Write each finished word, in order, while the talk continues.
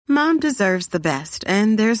Mom deserves the best,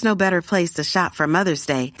 and there's no better place to shop for Mother's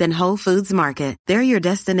Day than Whole Foods Market. They're your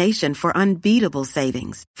destination for unbeatable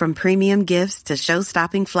savings, from premium gifts to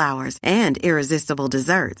show-stopping flowers and irresistible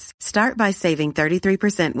desserts. Start by saving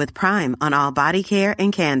 33% with Prime on all body care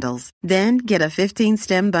and candles. Then get a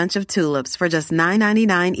 15-stem bunch of tulips for just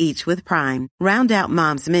 $9.99 each with Prime. Round out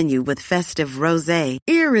Mom's menu with festive rosé,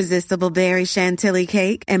 irresistible berry chantilly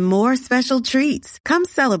cake, and more special treats. Come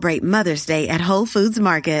celebrate Mother's Day at Whole Foods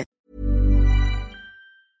Market.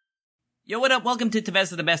 Yo, what up? Welcome to Tevez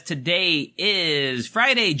to the Best. Today is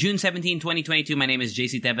Friday, June 17, 2022. My name is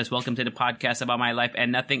JC Tevez. Welcome to the podcast about my life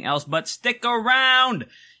and nothing else, but stick around.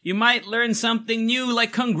 You might learn something new,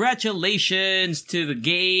 like congratulations to the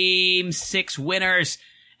Game 6 winners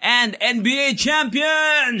and NBA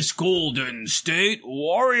champions, Golden State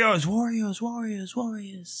Warriors.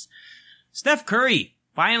 Steph Curry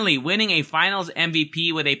finally winning a finals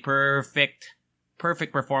MVP with a perfect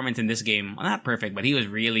performance in this game. Well, not perfect, but he was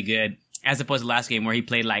really good. As opposed to last game where he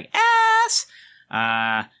played like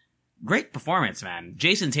ass. Great performance, man.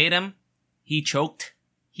 Jason Tatum, he choked.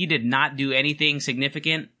 He did not do anything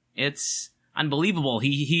significant. It's unbelievable.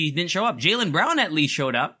 He didn't show up. Jaylen Brown at least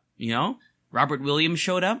showed up, you know. Robert Williams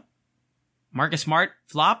showed up. Marcus Smart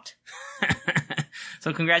flopped.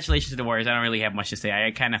 So congratulations to the Warriors. I don't really have much to say.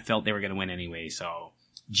 I kind of felt they were going to win anyway. So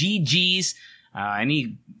GG's.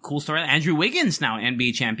 Any cool story? Andrew Wiggins now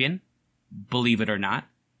NBA champion. Believe it or not.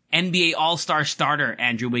 NBA All-Star starter,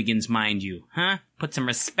 Andrew Wiggins, mind you. Huh? Put some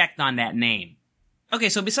respect on that name. Okay,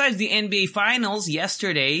 so besides the NBA Finals,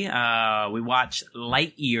 yesterday, we watched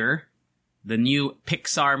Lightyear, the new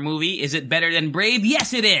Pixar movie. Is it better than Brave?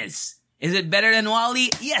 Yes, it is. Is it better than WALL-E?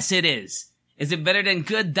 Yes, it is. Is it better than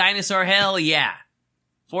Good Dinosaur? Hell yeah.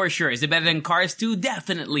 For sure. Is it better than Cars 2?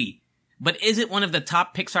 Definitely. But is it one of the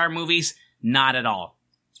top Pixar movies? Not at all.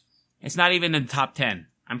 It's not even in the top 10.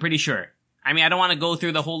 I'm pretty sure. I mean, I don't want to go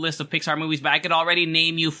through the whole list of Pixar movies, but I could already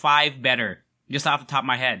name you 5 better, just off the top of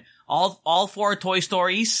my head. All 4 Toy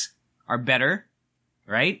Stories are better,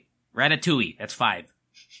 right? Ratatouille, that's 5.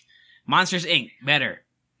 Monsters, Inc., better.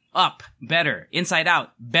 Up, better. Inside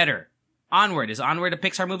Out, better. Onward, is Onward a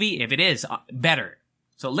Pixar movie? If it is, better.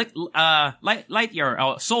 So,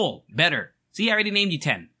 Lightyear, Soul, better. See, I already named you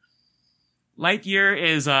 10. Lightyear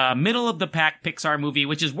is a middle-of-the-pack Pixar movie,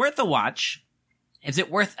 which is worth a watch. Is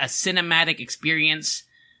it worth a cinematic experience?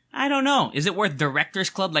 I don't know. Is it worth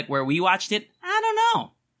Director's Club, like where we watched it? I don't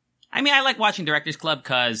know. I mean, I like watching Director's Club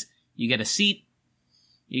because you get a seat,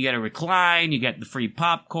 you get a recline, you get the free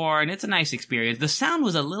popcorn. It's a nice experience. The sound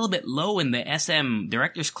was a little bit low in the SM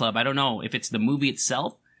Director's Club. I don't know if it's the movie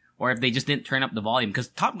itself or if they just didn't turn up the volume, because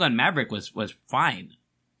Top Gun Maverick was fine.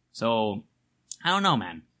 So, I don't know,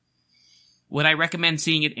 man. Would I recommend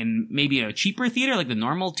seeing it in maybe a cheaper theater, like the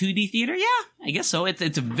normal 2D theater? Yeah, I guess so.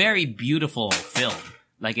 It's a very beautiful film.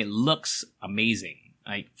 Like, it looks amazing.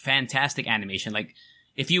 Like, fantastic animation. Like,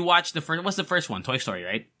 if you watch the first, what's the first one? Toy Story,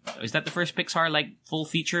 right? Is that the first Pixar, like, full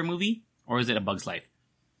feature movie? Or is it A Bug's Life?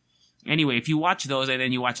 Anyway, if you watch those and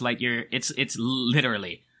then you watch Lightyear, it's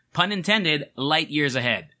literally, pun intended, light years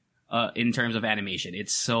ahead, in terms of animation.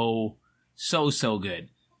 It's so good.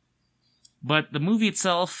 But the movie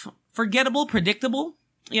itself, forgettable, predictable,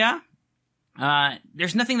 yeah.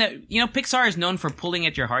 There's nothing that, Pixar is known for pulling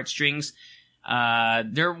at your heartstrings.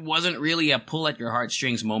 There wasn't really a pull at your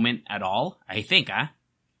heartstrings moment at all, I think,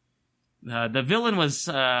 the villain was,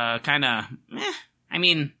 kinda, I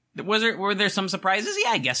mean, were there some surprises? Yeah,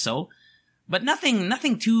 I guess so. But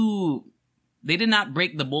nothing too, they did not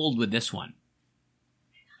break the mold with this one.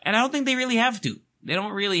 And I don't think they really have to. They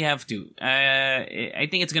don't really have to. I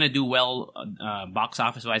think it's gonna do well, box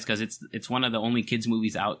office wise, because it's one of the only kids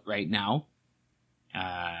movies out right now.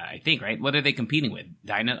 I think, right? What are they competing with?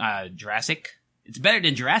 Jurassic? It's better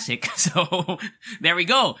than Jurassic, so there we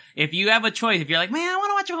go. If you have a choice, if you're like, man, I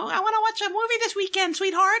want to watch a movie this weekend,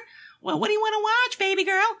 sweetheart. Well, what do you want to watch, baby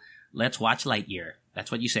girl? Let's watch Lightyear.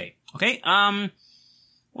 That's what you say. Okay.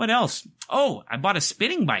 What else? Oh, I bought a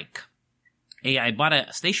spinning bike. Hey, I bought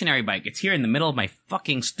a stationary bike. It's here in the middle of my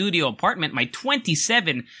fucking studio apartment, my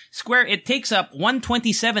 27 square. It takes up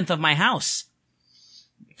 1/27th of my house.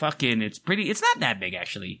 Fucking, it's not that big,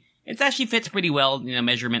 actually. It actually fits pretty well,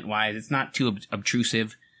 measurement-wise. It's not too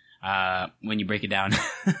obtrusive, when you break it down.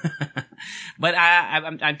 But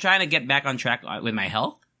I'm trying to get back on track with my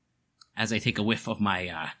health as I take a whiff of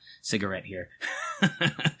my, cigarette here.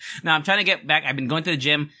 Now, I'm trying to get back. I've been going to the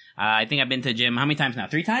gym. I think I've been to the gym, how many times now?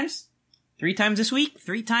 3 times? 3 times this week?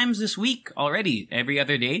 3 times this week already, every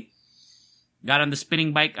other day. Got on the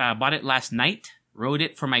spinning bike, bought it last night, rode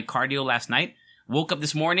it for my cardio last night. Woke up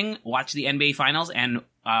this morning, watched the NBA Finals, and,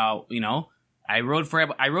 I I rode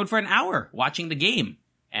for an hour watching the game.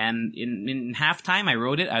 And in halftime, I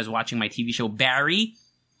rode it. I was watching my TV show Barry,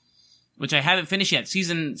 which I haven't finished yet.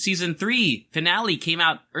 Season 3 finale came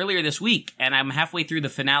out earlier this week, and I'm halfway through the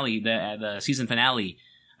finale, the season finale.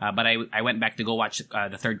 But I went back to go watch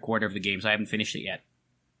the third quarter of the game, so I haven't finished it yet.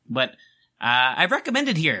 But I've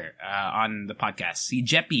recommended here on the podcast. See,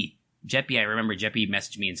 Jeppy, I remember Jeppy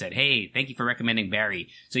messaged me and said, "Hey, thank you for recommending Barry."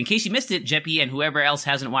 So in case you missed it, Jeppy and whoever else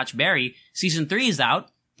hasn't watched Barry, season 3 is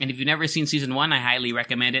out. And if you've never seen season 1, I highly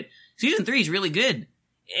recommend it. Season 3 is really good.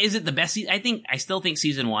 Is it the best season? I still think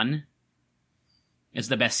season 1 is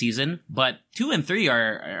the best season, but 2 and 3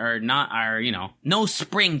 are no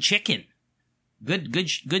spring chicken.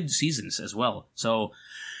 Good seasons as well. So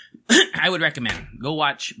I would recommend go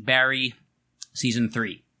watch Barry season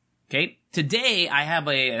 3. Okay. Today I have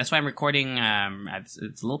that's why I'm recording. It's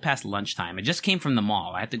a little past lunchtime. I just came from the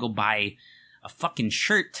mall. I had to go buy a fucking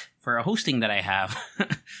shirt for a hosting that I have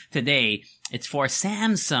today. It's for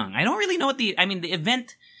Samsung. I don't really know the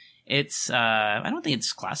event, it's, I don't think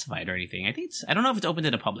it's classified or anything. I don't know if it's open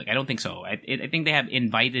to the public. I don't think so. I think they have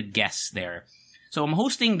invited guests there. So I'm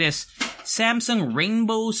hosting this Samsung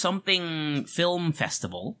Rainbow something film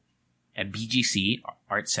festival at BGC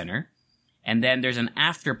Art Center. And then there's an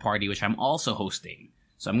after party, which I'm also hosting.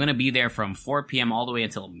 So I'm going to be there from 4 p.m. all the way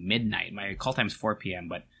until midnight. My call time is 4 p.m.,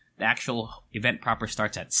 but the actual event proper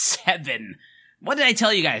starts at 7. What did I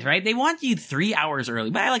tell you guys, right? They want you 3 hours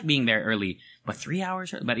early, but I like being there early. But 3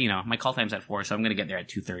 hours early? But, my call time's at 4, so I'm going to get there at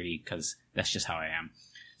 2:30 because that's just how I am.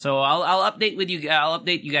 So I'll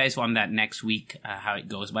update you guys on that next week, how it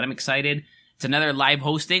goes. But I'm excited. It's another live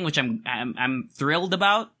hosting, which I'm thrilled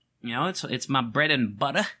about. It's my bread and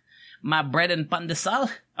butter. My bread and pandesal.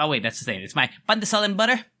 Oh, wait, that's the same. It's my pandesal and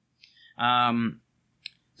butter. So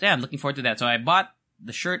yeah, I'm looking forward to that. So I bought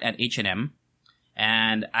the shirt at H&M,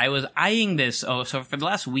 and I was eyeing this. So for the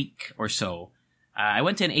last week or so, I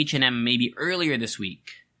went to an H&M maybe earlier this week,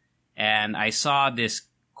 and I saw this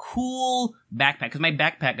cool backpack, because my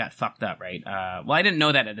backpack got fucked up, right? Well, I didn't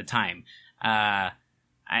know that at the time.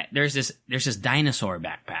 There's this dinosaur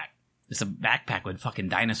backpack. It's a backpack with fucking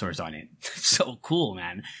dinosaurs on it. So cool,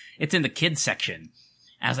 man. It's in the kids section.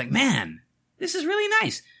 I was like, man, this is really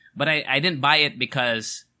nice. But I didn't buy it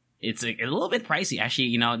because it's a little bit pricey.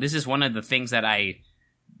 Actually, this is one of the things that I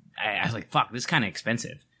was like, fuck, this is kind of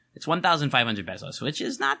expensive. It's 1,500 pesos, which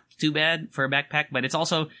is not too bad for a backpack, but it's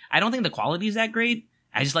also, I don't think the quality is that great.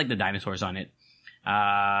 I just like the dinosaurs on it. But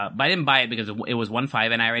I didn't buy it because it was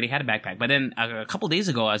 1.5 and I already had a backpack. But then a couple days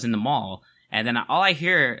ago, I was in the mall, and then all I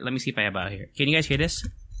hear, let me see if I have out here. Can you guys hear this?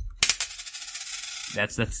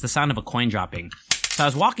 That's the sound of a coin dropping. So I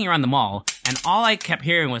was walking around the mall, and all I kept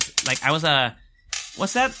hearing was, like, what's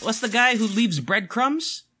the guy who leaves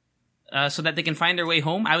breadcrumbs? So that they can find their way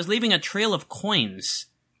home? I was leaving a trail of coins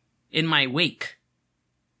in my wake.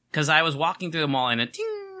 Cause I was walking through the mall and a ting,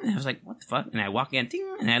 and I was like, what the fuck? And I walk in,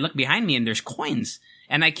 ting, and I look behind me and there's coins.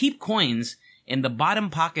 And I keep coins in the bottom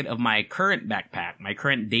pocket of my current backpack, my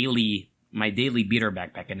daily beater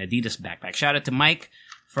backpack, an Adidas backpack. Shout out to Mike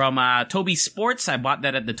from Toby Sports. I bought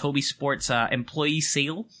that at the Toby Sports employee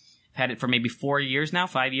sale. I've had it for maybe 4 years now,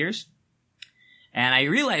 5 years. And I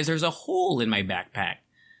realized there's a hole in my backpack.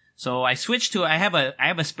 So I switched to, I have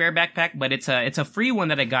a spare backpack, but it's a free one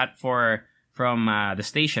that I got from the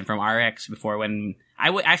station, from RX, before, when I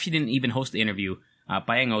actually didn't even host the interview.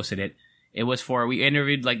 Payang hosted it. It was we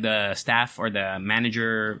interviewed like the staff or the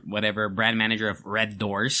manager, whatever, brand manager of Red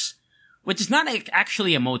Doors, which is not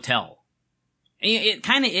actually a motel. It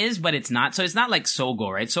kind of is, but it's not. So it's not like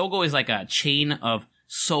Sogo, right? Sogo is like a chain of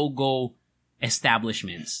Sogo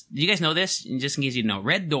establishments. Do you guys know this? Just in case you know,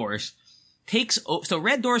 Red Doors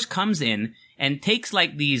Red Doors comes in and takes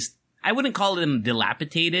like these, I wouldn't call them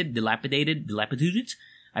dilapidated.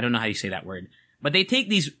 I don't know how you say that word. But they take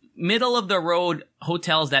these middle of the road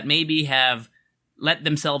hotels that maybe have let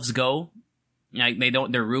themselves go. Like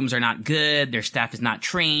their rooms are not good, their staff is not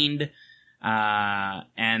trained,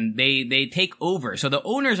 and they take over. So the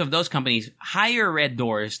owners of those companies hire Red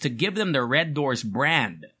Doors to give them the Red Doors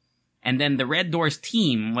brand. And then the Red Doors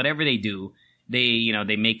team, whatever they do,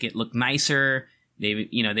 they make it look nicer. They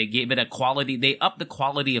give it a quality. They up the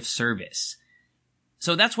quality of service.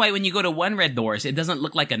 So that's why when you go to one Red Doors, it doesn't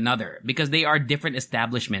look like another, because they are different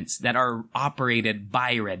establishments that are operated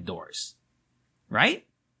by Red Doors. Right?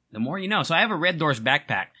 The more you know. So I have a Red Doors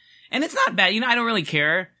backpack, and it's not bad. I don't really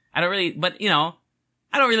care. I don't really want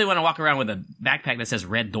to walk around with a backpack that says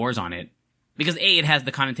Red Doors on it, because it has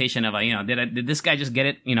the connotation of did this guy just get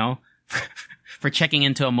it, for checking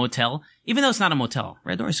into a motel, even though it's not a motel.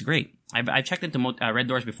 Red Doors is great. I've checked into Red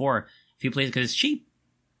Doors before, a few places, because it's cheap.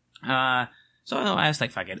 So I was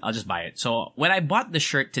like, fuck it, I'll just buy it. So when I bought the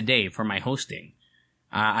shirt today for my hosting,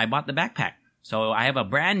 I bought the backpack. So I have a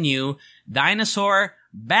brand new dinosaur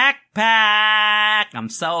backpack. I'm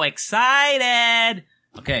so excited.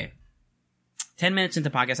 Okay. 10 minutes into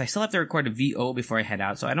podcast. I still have to record a VO before I head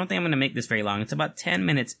out, so I don't think I'm going to make this very long. It's about 10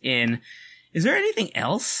 minutes in. Is there anything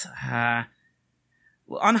else? On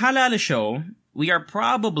Hala Show, we are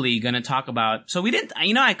probably going to talk about... So we didn't...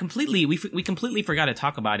 we completely forgot to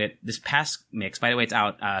talk about it this past mix. By the way, it's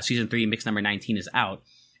out. Season 3, mix number 19 is out.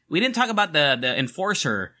 We didn't talk about the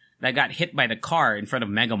enforcer that got hit by the car in front of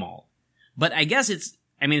Mega Mall. But I guess it's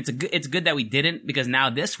good that we didn't, because now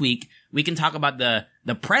this week we can talk about the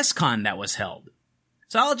press con that was held.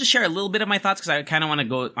 So I'll just share a little bit of my thoughts because I kind of want to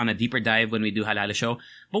go on a deeper dive when we do Halala Show.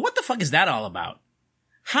 But what the fuck is that all about?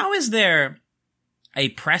 How is there a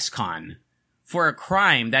press con for a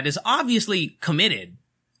crime that is obviously committed?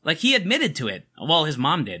 Like, he admitted to it. Well, his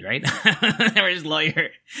mom did, right? Or his lawyer.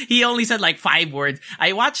 He only said like 5 words.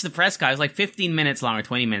 I watched the press con. It was like 15 minutes long or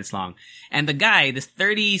 20 minutes long. And the guy, this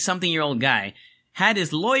 30-something-year-old guy, had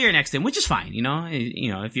his lawyer next to him, which is fine,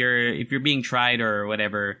 if you're being tried or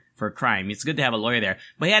whatever for a crime, it's good to have a lawyer there.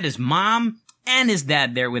 But he had his mom and his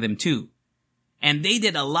dad there with him too. And they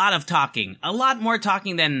did a lot of talking, a lot more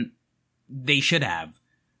talking than they should have.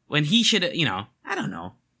 When he should, I don't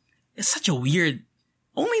know. It's such a weird,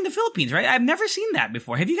 only in the Philippines, right? I've never seen that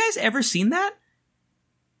before. Have you guys ever seen that?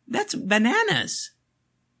 That's bananas.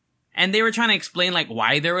 And they were trying to explain, like,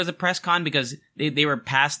 why there was a press con, because they were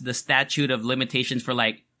past the statute of limitations for,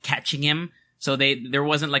 like, catching him. So there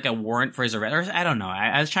wasn't, like, a warrant for his arrest. Or, I don't know.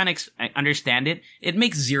 I was trying to understand it. It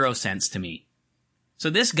makes zero sense to me. So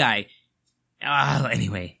this guy,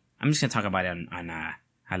 anyway, I'm just going to talk about it on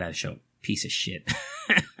Halal Show. Piece of shit.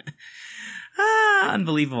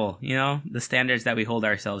 Unbelievable. The standards that we hold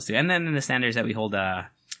ourselves to. And then the standards that we hold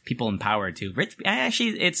people in power to.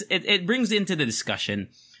 It brings into the discussion...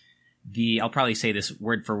 I'll probably say this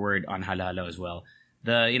word for word on Halalo as well.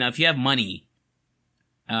 If you have money,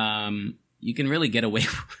 you can really get away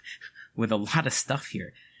with a lot of stuff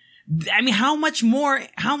here. I mean, how much more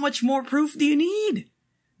proof do you need?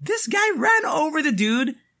 This guy ran over the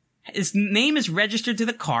dude. His name is registered to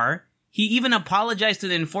the car. He even apologized to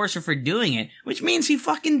the enforcer for doing it, which means he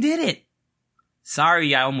fucking did it.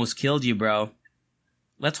 Sorry, I almost killed you, bro.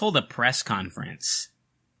 Let's hold a press conference.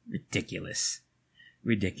 Ridiculous.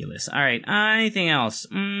 All right. Anything else?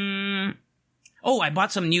 I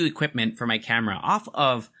bought some new equipment for my camera off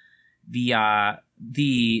of the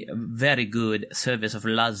very good service of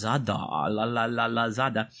Lazada.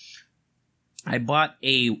 Lazada. I bought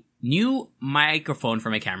a new microphone for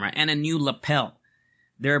my camera and a new lapel.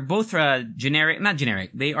 They're both not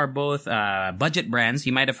generic. They are both budget brands.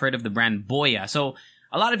 You might have heard of the brand Boya. So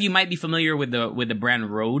a lot of you might be familiar with the brand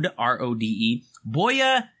Rode, Rode.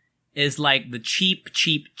 Boya is like the cheap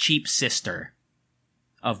sister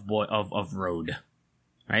of Rode,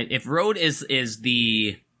 right? If Rode is who's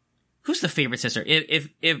the favorite sister?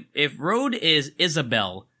 If Rode is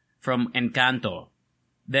Isabel from Encanto,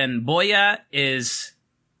 then Boya is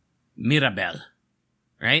Mirabel,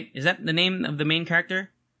 right? Is that the name of the main character?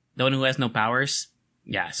 The one who has no powers?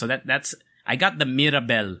 Yeah, so that's, I got the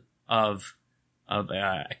Mirabel of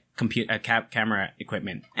camera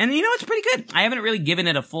equipment. And it's pretty good. I haven't really given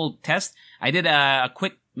it a full test. I did a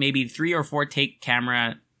quick, maybe 3 or 4 take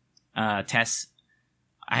camera tests.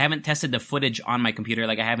 I haven't tested the footage on my computer.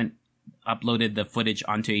 Like, I haven't uploaded the footage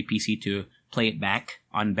onto a PC to play it back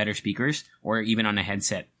on better speakers or even on a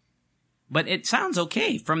headset. But it sounds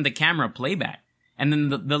okay from the camera playback. And then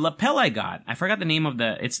the lapel I got, I forgot the name of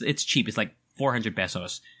it's cheap. It's like 400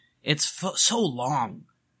 pesos. It's so long.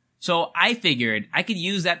 So I figured I could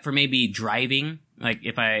use that for maybe driving, like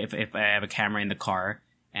if I have a camera in the car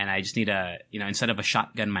and I just need instead of a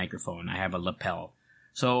shotgun microphone, I have a lapel.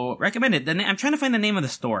 So recommend it. I'm trying to find the name of the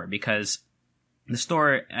store because the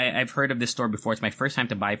store, I've heard of this store before. It's my first time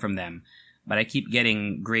to buy from them, but I keep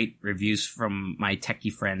getting great reviews from my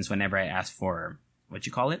techie friends whenever I ask for,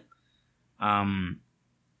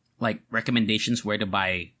 like recommendations where to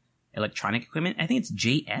buy electronic equipment. I think it's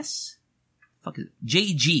JS? Fuck is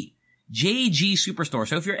it? JG Superstore.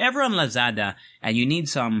 So if you're ever on Lazada and you need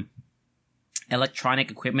some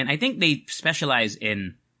electronic equipment, I think they specialize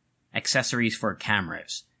in accessories for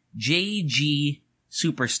cameras. JG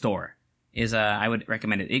Superstore is I would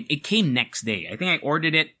recommend it. It came next day. I think I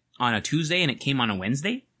ordered it on a Tuesday and it came on a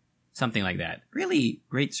Wednesday. Something like that. Really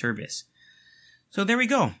great service. So there we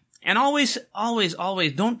go. And always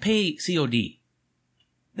don't pay COD.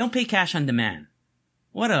 Don't pay cash on demand.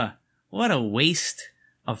 What a waste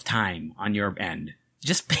of time on your end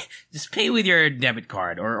just pay with your debit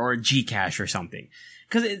card or GCash or something.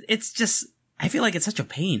 Cause it's just, I feel like it's such a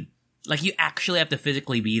pain. Like you actually have to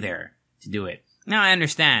physically be there to do it. Now I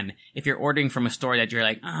understand if you're ordering from a store that you're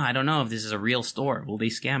like, I don't know if this is a real store. Will they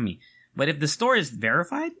scam me? But if the store is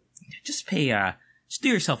verified, just pay, just do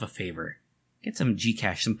yourself a favor. Get some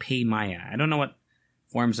GCash, some PayMaya. I don't know what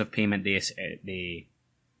forms of payment they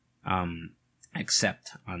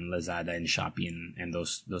accept on Lazada and Shopee and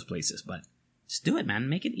those places, but just do it, man.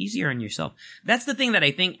 Make it easier on yourself. That's the thing that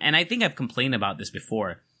I think, and I think I've complained about this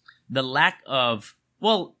before. The lack of,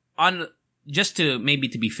 just to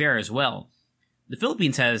be fair as well, the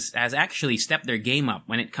Philippines has actually stepped their game up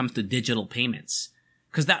when it comes to digital payments.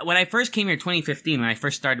 Because when I first came here, 2015, when I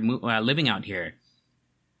first started living out here,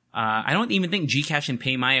 I don't even think GCash and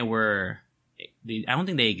PayMaya I don't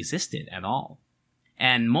think they existed at all.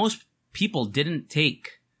 And most people didn't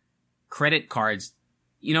take credit cards.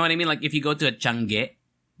 You know what I mean? Like if you go to a Changi,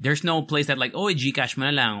 there's no place that like, GCash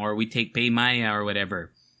mo na lang, or we take PayMaya or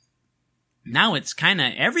whatever. Now it's kind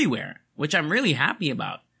of everywhere, which I'm really happy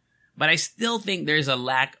about. But I still think there's a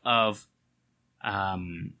lack of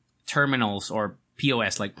terminals or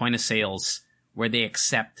POS, like point of sales, where they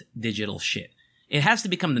accept digital shit. It has to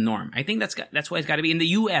become the norm. I think that's why it's got to be in the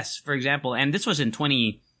US, for example. And this was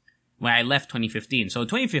when I left 2015. So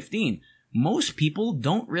 2015, most people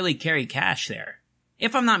don't really carry cash there,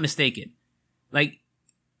 if I'm not mistaken. Like,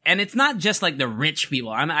 and it's not just like the rich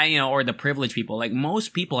people, or the privileged people. Like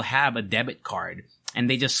most people have a debit card and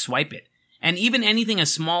they just swipe it. And even anything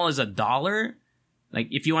as small as $1, like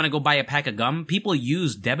if you want to go buy a pack of gum, people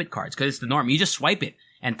use debit cards because it's the norm. You just swipe it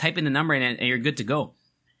and type in the number and you're good to go.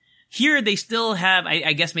 Here they still have,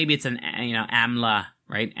 I guess maybe it's an, AMLA,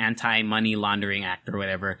 right? Anti-Money Laundering Act or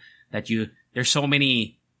whatever, that there's so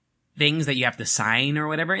many things that you have to sign or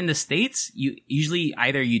whatever. In the States, you usually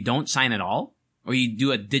either you don't sign at all or you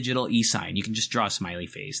do a digital e-sign. You can just draw a smiley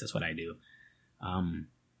face. That's what I do.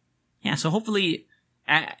 So hopefully,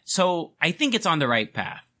 so I think it's on the right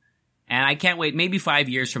path. And I can't wait. Maybe 5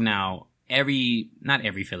 years from now, not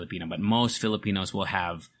every Filipino, but most Filipinos will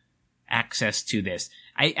have access to this.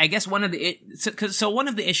 I guess one of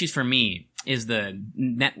the issues for me is the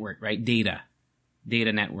network, right? Data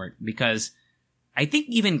network, because I think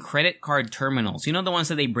even credit card terminals, the ones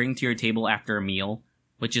that they bring to your table after a meal,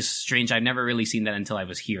 which is strange. I've never really seen that until I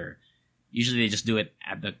was here. Usually they just do it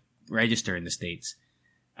at the register in the States.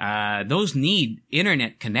 Those need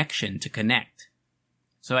internet connection to connect.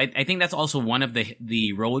 So I think that's also one of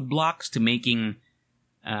the roadblocks to making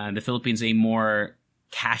the Philippines a more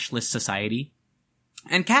cashless society.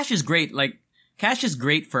 And cash is great. Like, cash is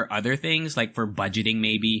great for other things, like for budgeting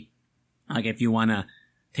maybe. Like if you want to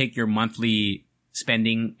take your monthly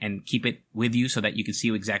spending and keep it with you so that you can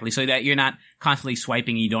see exactly, so that you're not constantly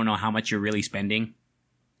swiping and you don't know how much you're really spending.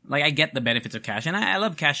 Like, I get the benefits of cash, and I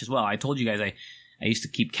love cash as well. I told you guys I used to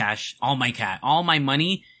keep cash, all my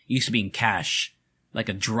money used to be in cash, like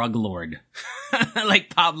a drug lord.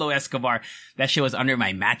 Like Pablo Escobar. That shit was under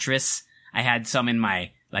my mattress. I had some in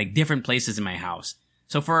my, like, different places in my house.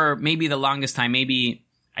 So for maybe the longest time, maybe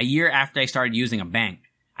a year after I started using a bank,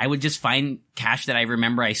 I would just find cash that I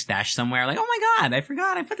remember I stashed somewhere. Like, oh my God, I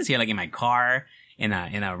forgot I put this here, like in my car, in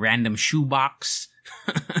a random shoebox.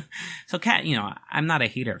 So I'm not a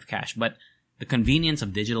hater of cash, but the convenience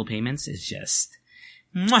of digital payments is just,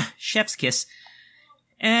 chef's kiss.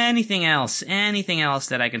 Anything else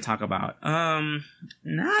that I can talk about?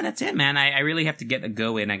 Nah, that's it, man. I really have to get a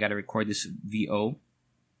go in. I got to record this VO.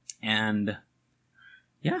 And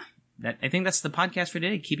yeah, I think that's the podcast for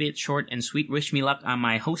today. Keep it short and sweet. Wish me luck on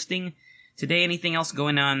my hosting today. Anything else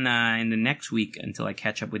going on in the next week until I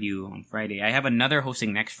catch up with you on Friday? I have another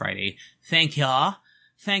hosting next Friday. Thank ya.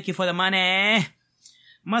 Thank you for the money.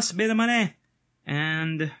 Must be the money.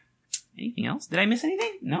 And anything else? Did I miss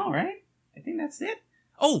anything? No, right? I think that's it.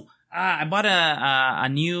 Oh, I bought a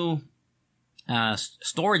new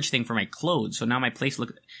storage thing for my clothes. So now my place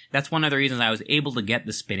that's one of the reasons I was able to get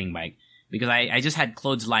the spinning bike. Because I just had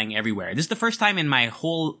clothes lying everywhere. This is the first time in my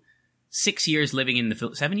whole 6 years living in the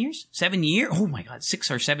Philippines. 7 years? 7 years? Oh my God.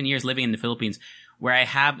 6 or 7 years living in the Philippines where I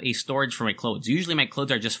have a storage for my clothes. Usually my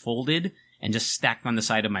clothes are just folded and just stacked on the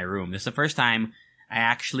side of my room. This is the first time I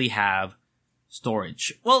actually have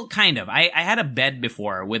storage. Well, kind of. I had a bed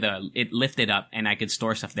before with it lifted up and I could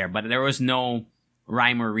store stuff there, but there was no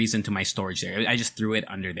rhyme or reason to my storage there. I just threw it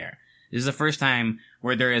under there. This is the first time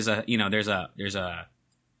where there is there's a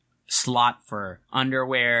slot for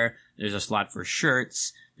underwear, there's a slot for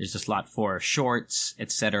shirts, there's a slot for shorts,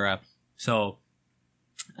 etc. So,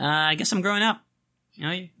 I guess I'm growing up.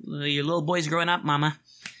 Your little boy's growing up, mama.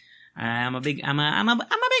 I'm a big boy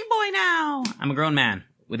now. now I'm a grown man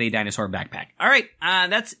with a dinosaur backpack. All right,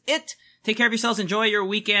 that's it. Take care of yourselves. Enjoy your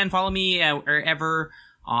weekend. Follow me wherever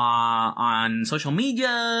on social media,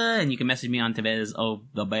 and you can message me on Tevez of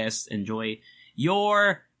the Best. Enjoy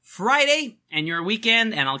your Friday and your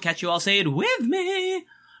weekend, and I'll catch you all. Say it with me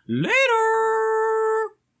later.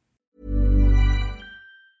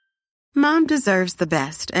 Mom deserves the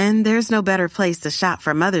best, and there's no better place to shop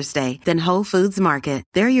for Mother's Day than Whole Foods Market.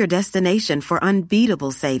 They're your destination for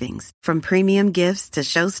unbeatable savings, from premium gifts to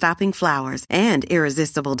show-stopping flowers and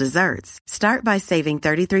irresistible desserts. Start by saving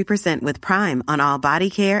 33% with Prime on all body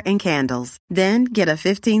care and candles. Then get a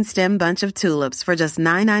 15-stem bunch of tulips for just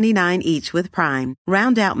 $9.99 each with Prime.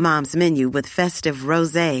 Round out Mom's menu with festive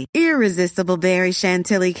rosé, irresistible berry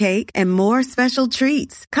chantilly cake, and more special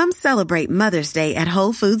treats. Come celebrate Mother's Day at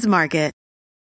Whole Foods Market.